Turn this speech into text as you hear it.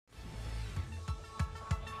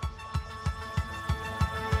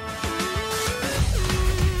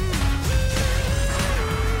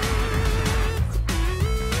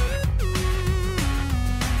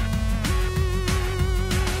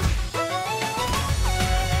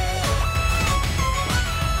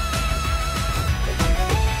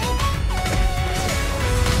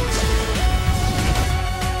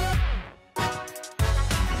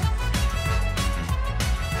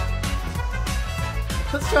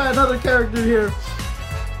try another character here.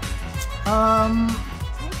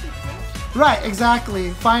 Right,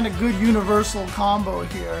 exactly. Find a good universal combo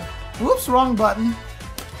here. Whoops, wrong button.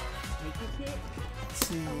 Let's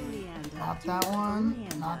see. Not that one.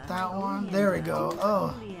 Not that one. There we go.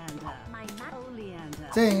 Oh.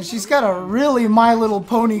 Dang, she's got a really My Little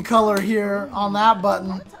Pony color here on that button.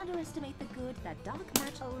 Not to underestimate the good that dark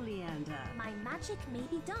match Oleander. My magic may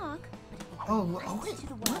be dark, but Oh, wait. to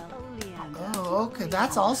the world. Oh, okay.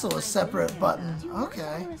 That's also a separate button.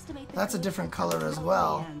 Okay. That's a different color as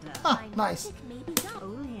well. Huh, nice. May be dark.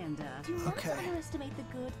 Do not Okay. underestimate the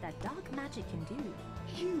good that dark magic can do.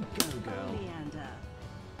 You go, girl.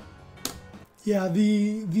 Yeah,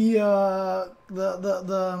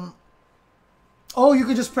 oh, you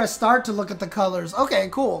could just press start to look at the colors. Okay,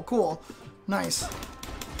 cool, cool. Nice.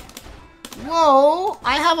 Whoa,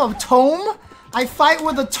 I have a tome? I fight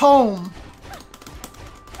with a tome.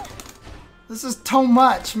 This is too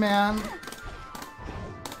much, man.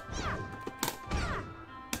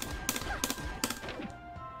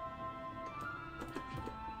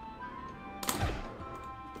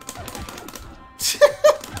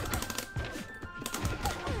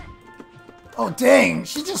 Oh, dang.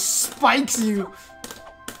 She just spikes you.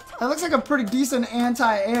 That looks like a pretty decent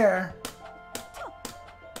anti-air.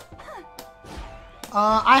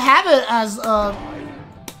 I have it as,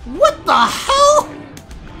 what the hell?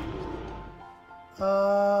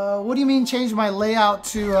 What do you mean change my layout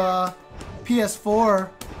to, PS4?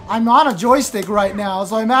 I'm on a joystick right now,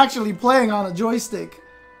 so I'm actually playing on a joystick.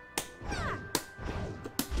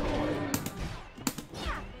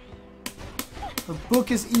 The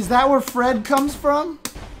book is that where Fred comes from?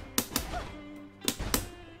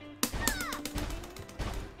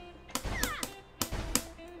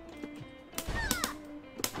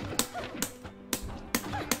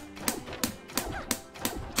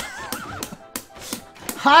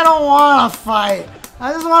 I don't want to fight.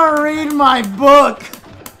 I just want to read my book.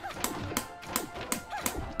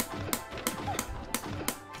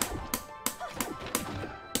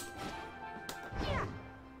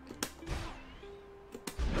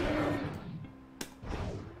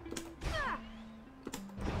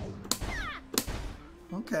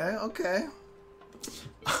 Okay, okay.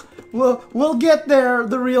 We'll get there,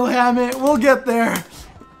 the real Hammett. We'll get there.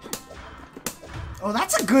 Oh,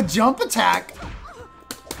 that's a good jump attack.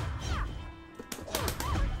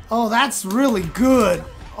 Oh, that's really good.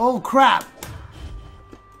 Oh, crap.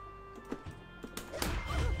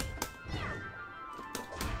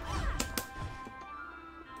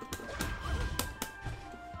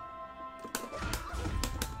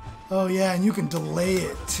 Oh, yeah, and you can delay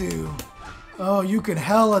it, too. Oh, you can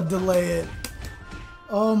hella delay it.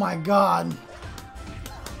 Oh, my God.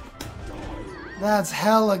 That's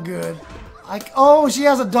hella good. Oh, she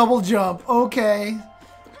has a double jump. Okay.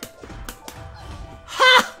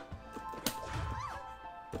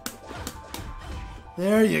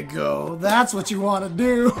 There you go. That's what you want to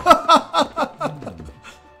do.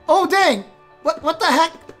 Oh, dang. What the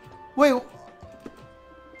heck? Wait.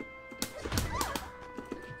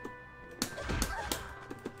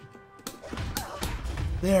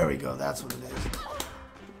 There we go. That's what it is.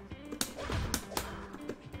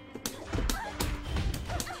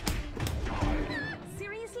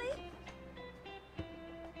 Seriously?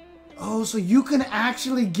 Oh, so you can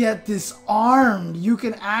actually get disarmed. You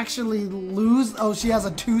can actually lose. Oh, she has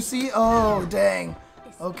a 2C? Oh, dang.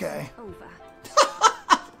 Okay.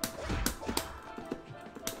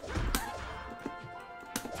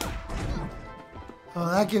 Oh,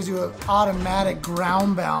 that gives you an automatic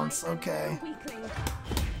ground bounce. Okay.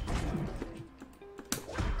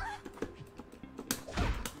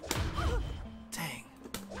 Dang.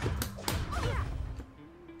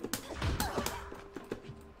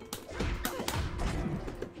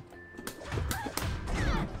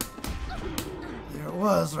 There it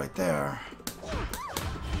was right there.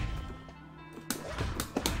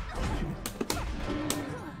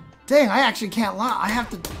 Dang, I actually can't lie. I have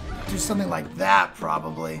to do something like that,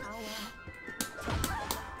 probably.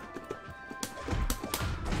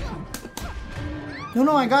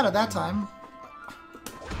 No, I got it that time.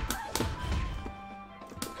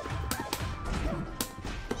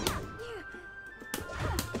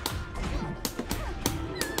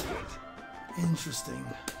 Interesting.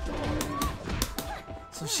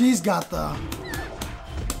 So she's got the...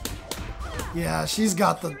 Yeah, she's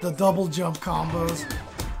got the double jump combos.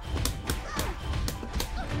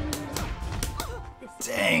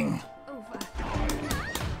 Dang.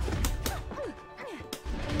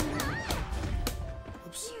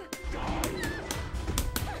 Oops.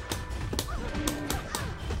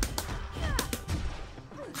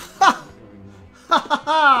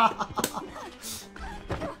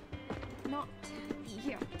 Not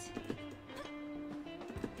yet.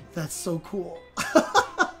 That's so cool.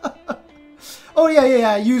 Oh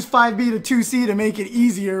yeah. Use 5B to 2C to make it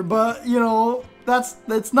easier, but you know, that's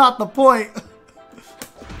not the point.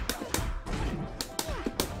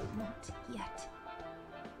 Not yet.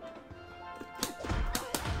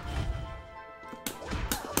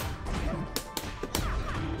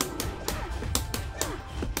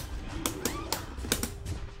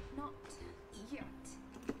 Not yet.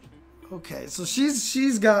 Okay, so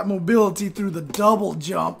she's got mobility through the double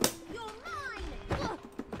jump.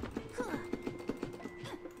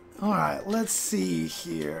 Alright, let's see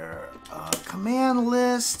here. Command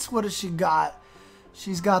list. What has she got?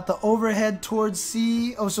 She's got the overhead towards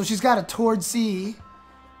C. Oh, so she's got a towards C.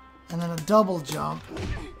 And then a double jump.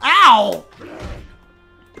 Ow!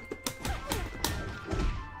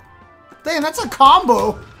 Damn, that's a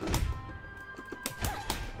combo.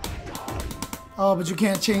 Oh, but you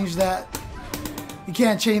can't change that. You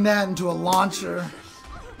can't change that into a launcher.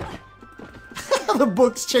 The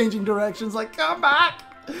book's changing directions. Like, come back!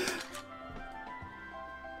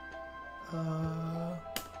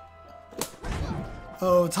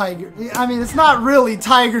 Oh, Tiger. I mean, it's not really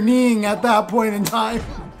Tiger kneeing at that point in time.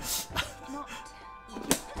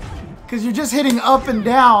 Because you're just hitting up and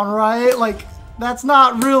down, right? Like, that's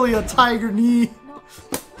not really a Tiger knee.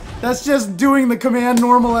 That's just doing the command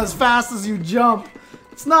normal as fast as you jump.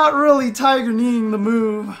 It's not really Tiger kneeing the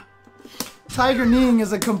move. Tiger kneeing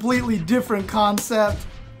is a completely different concept.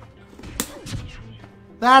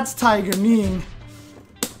 That's Tiger kneeing.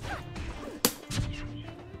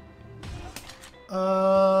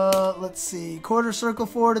 Let's see. Quarter circle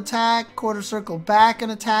forward attack, quarter circle back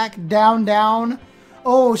and attack, down, down.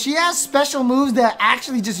 Oh, she has special moves that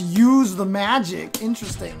actually just use the magic.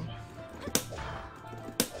 Interesting.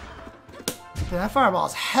 Dude, that fireball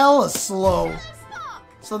is hella slow.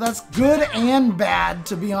 So that's good and bad,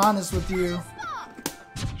 to be honest with you.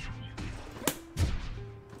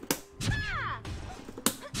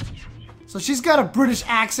 So she's got a British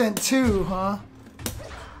accent too, huh?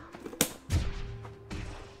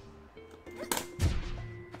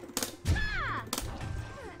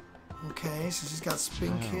 Okay, so she's got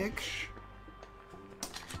spin kick.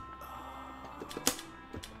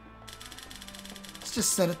 Let's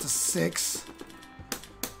just set it to 6.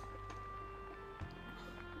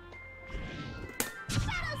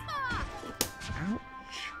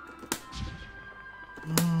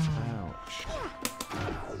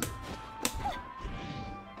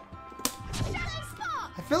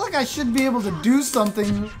 I feel like I should be able to do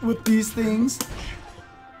something with these things.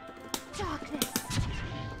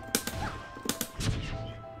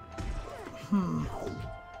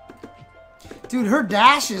 Dude, her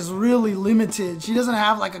dash is really limited. She doesn't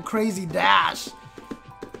have like a crazy dash.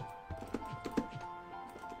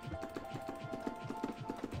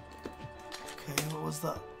 Okay, what was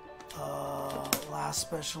the last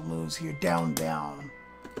special moves here? Down, down.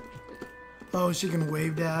 Oh, she can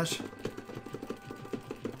wave dash.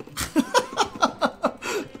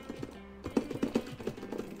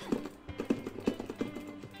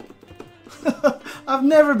 I've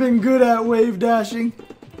never been good at wave dashing.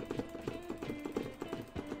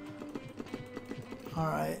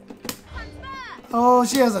 Alright. Oh,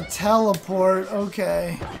 she has a teleport.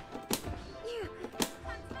 Okay.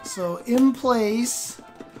 So, in place.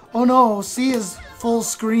 Oh no, C is full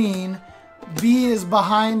screen. B is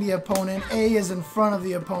behind the opponent. A is in front of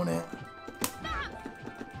the opponent.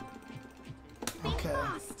 Okay.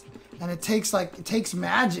 And it takes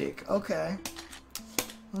magic. Okay.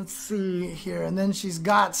 Let's see here. And then she's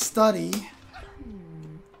got study.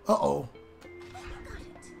 Uh-oh.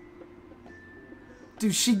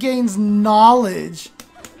 Dude, she gains knowledge.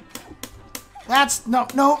 That's no,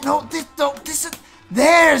 this is,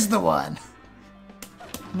 there's the one.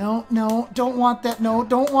 No, don't want that. No,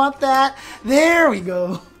 don't want that. There we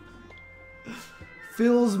go.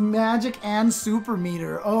 Fills magic and super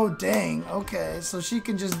meter. Oh, dang. Okay, so she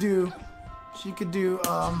can just do, she could do,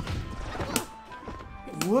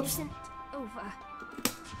 whoops.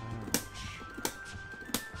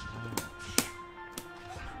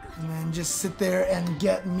 And then just sit there and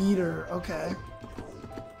get meter. Okay.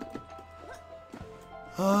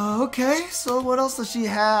 Okay, so what else does she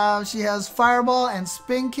have? She has fireball and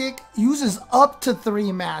spin kick. Uses up to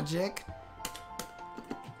 3 magic.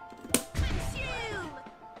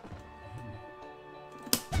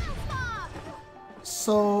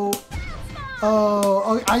 So,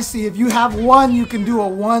 oh, I see. If you have 1, you can do a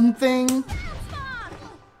 1 thing.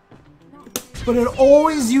 But it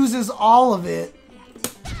always uses all of it.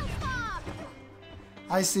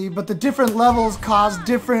 I see, but the different levels cause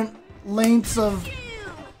different lengths of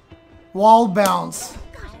wall bounce.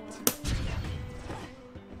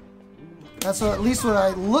 That's what, at least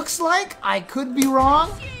what it looks like. I could be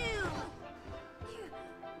wrong.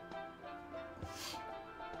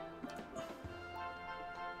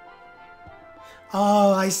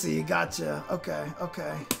 Oh, I see. Gotcha. Okay,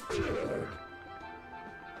 okay.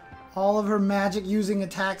 All of her magic using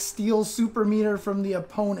attack steals super meter from the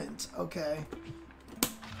opponent. Okay.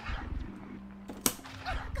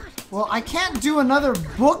 Well, I can't do another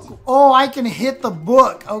book. Oh, I can hit the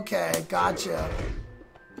book. Okay, gotcha.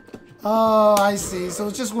 Oh, I see. So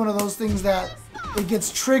it's just one of those things that it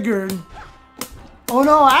gets triggered. Oh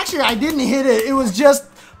no, actually I didn't hit it. It was just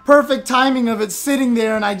perfect timing of it sitting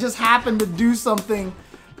there and I just happened to do something.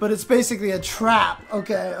 But it's basically a trap.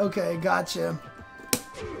 Okay, okay, gotcha.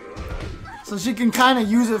 So she can kind of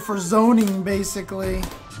use it for zoning, basically.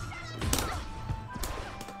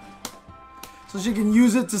 So she can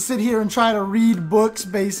use it to sit here and try to read books,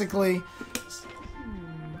 basically.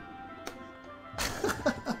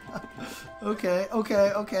 Okay,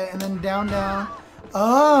 okay, okay. And then down, down.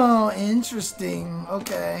 Oh, interesting.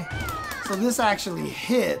 Okay. So this actually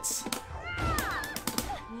hits.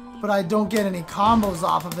 But I don't get any combos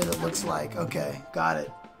off of it, it looks like. Okay, got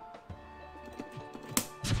it.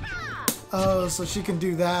 Oh, so she can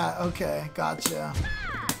do that. Okay, gotcha.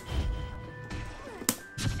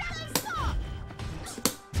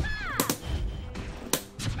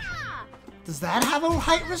 Does that have a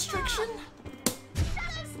height restriction?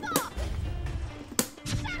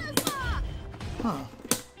 Huh.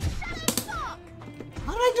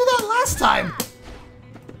 How did I do that last time?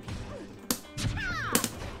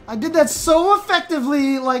 I did that so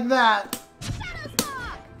effectively like that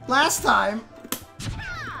last time.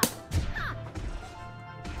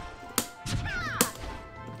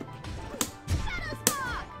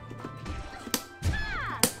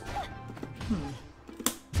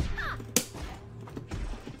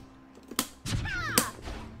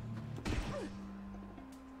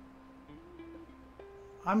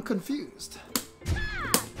 I'm confused.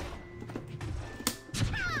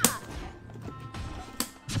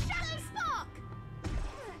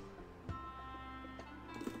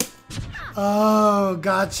 Oh,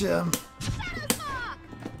 gotcha.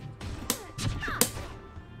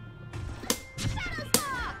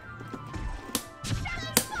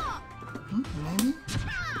 Maybe?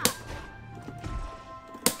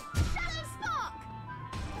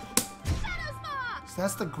 So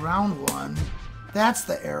that's the ground one. That's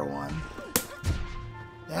the air one.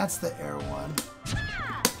 That's the air one.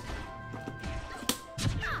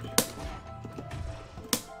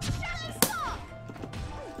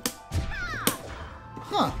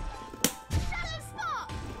 Huh.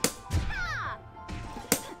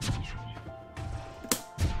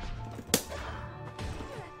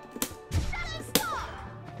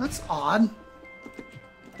 That's odd.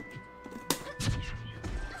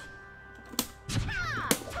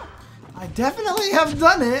 I definitely have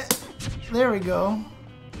done it. There we go.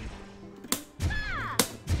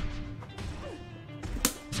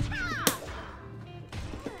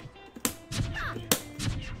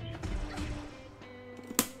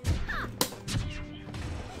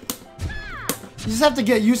 You just have to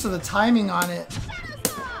get used to the timing on it.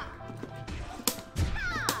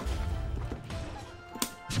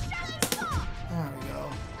 There we go.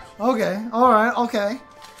 Okay, alright, okay.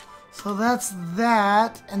 So that's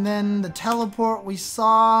that, and then the teleport we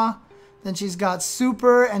saw. Then she's got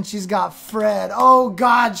Super, and she's got Fred. Oh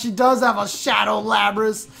god, she does have a Shadow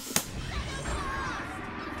Labrys.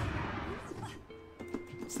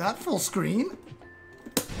 Is that full screen?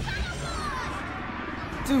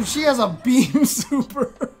 Dude, she has a Beam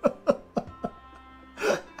Super.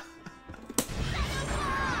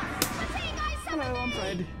 Hello, I'm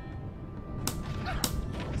Fred.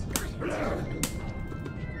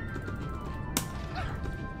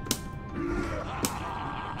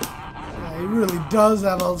 He really does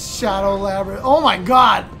have a Shadow Labrys. Oh my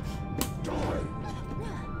god!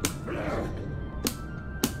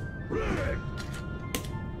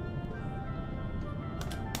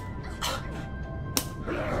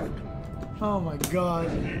 Oh my god.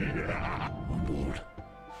 I'm bored.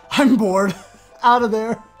 I'm bored. Out of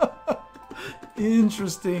there.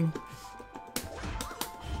 Interesting.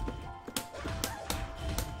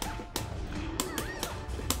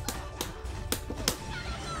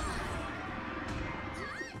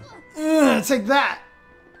 Take that.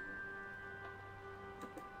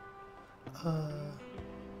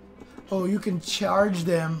 Oh, you can charge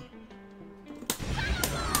them.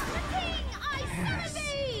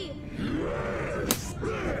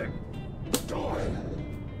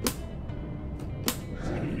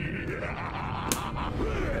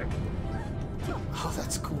 Oh,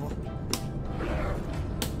 that's cool.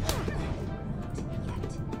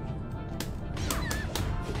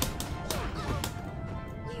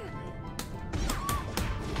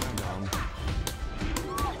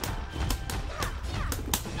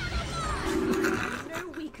 No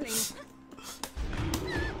weakling.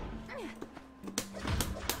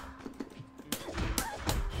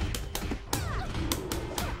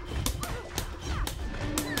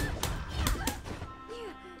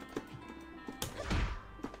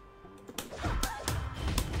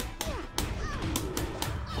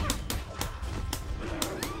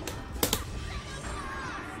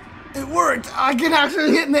 It worked! I can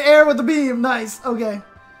actually hit in the air with the beam! Nice, okay.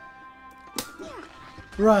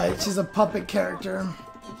 Right, she's a puppet character.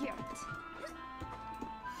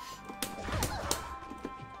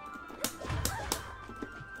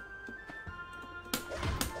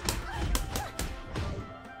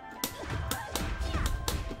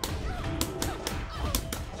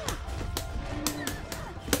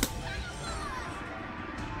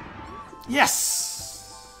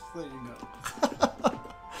 Yes! There you go.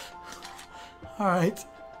 Alright.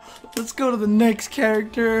 Let's go to the next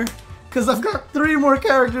character. Because I've got 3 more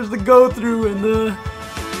characters to go through and